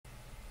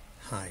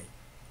Hi,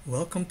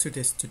 welcome to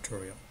this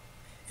tutorial.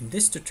 In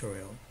this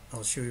tutorial,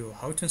 I'll show you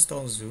how to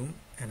install Zoom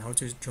and how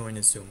to join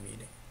a Zoom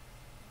meeting.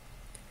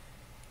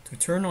 To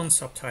turn on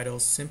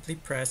subtitles, simply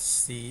press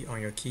C on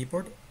your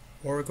keyboard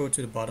or go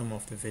to the bottom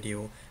of the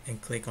video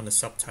and click on the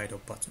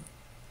subtitle button.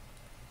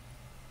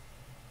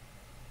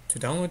 To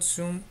download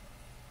Zoom,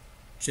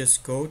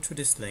 just go to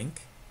this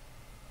link.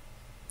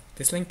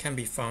 This link can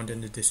be found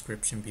in the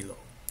description below.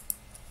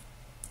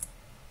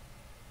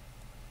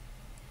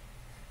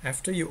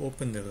 After you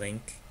open the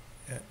link,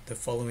 the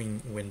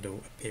following window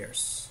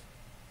appears.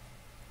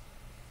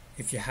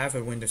 If you have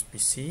a Windows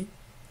PC,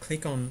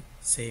 click on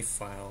Save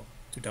File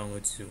to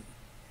download Zoom.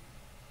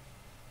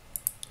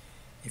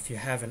 If you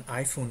have an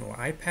iPhone or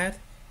iPad,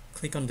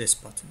 click on this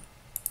button.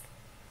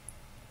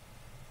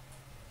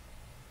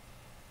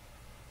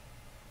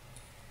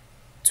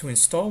 To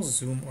install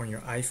Zoom on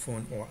your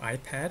iPhone or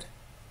iPad,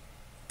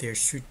 there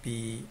should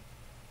be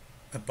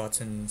a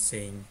button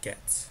saying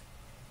Get.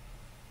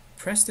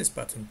 Press this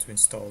button to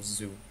install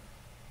Zoom.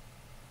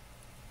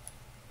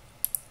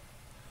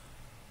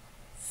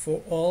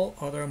 For all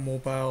other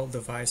mobile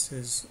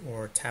devices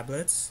or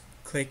tablets,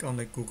 click on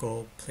the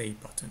Google Play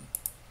button.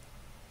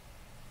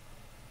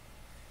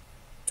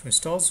 To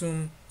install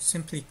Zoom,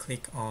 simply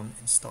click on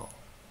Install.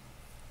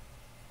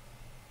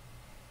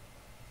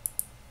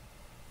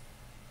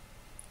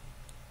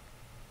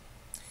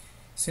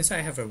 Since I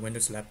have a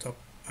Windows laptop,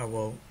 I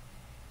will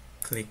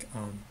click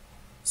on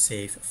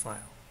Save File.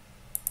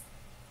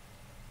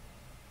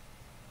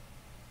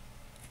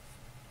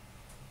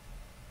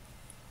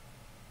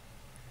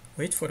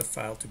 Wait for the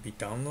file to be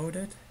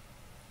downloaded,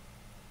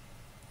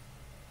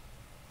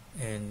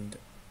 and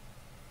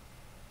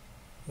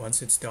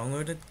once it's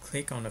downloaded,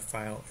 click on the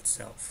file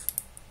itself.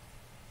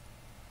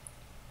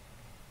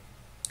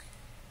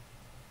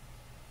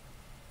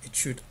 It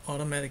should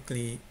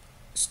automatically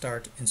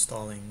start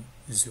installing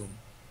Zoom.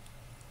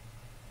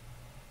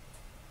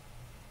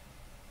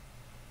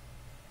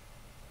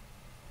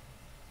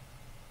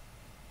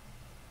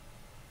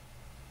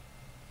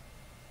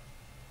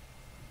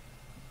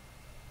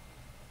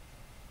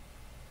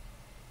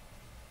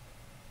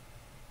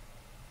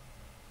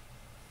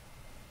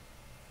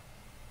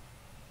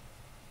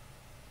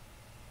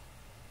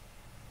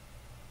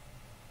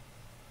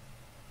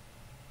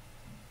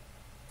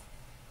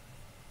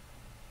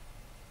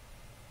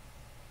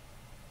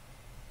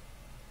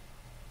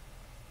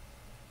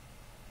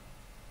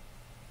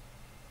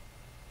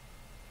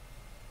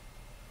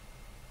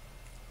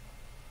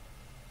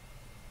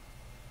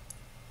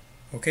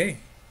 Okay,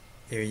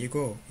 there you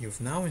go.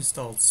 You've now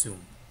installed Zoom.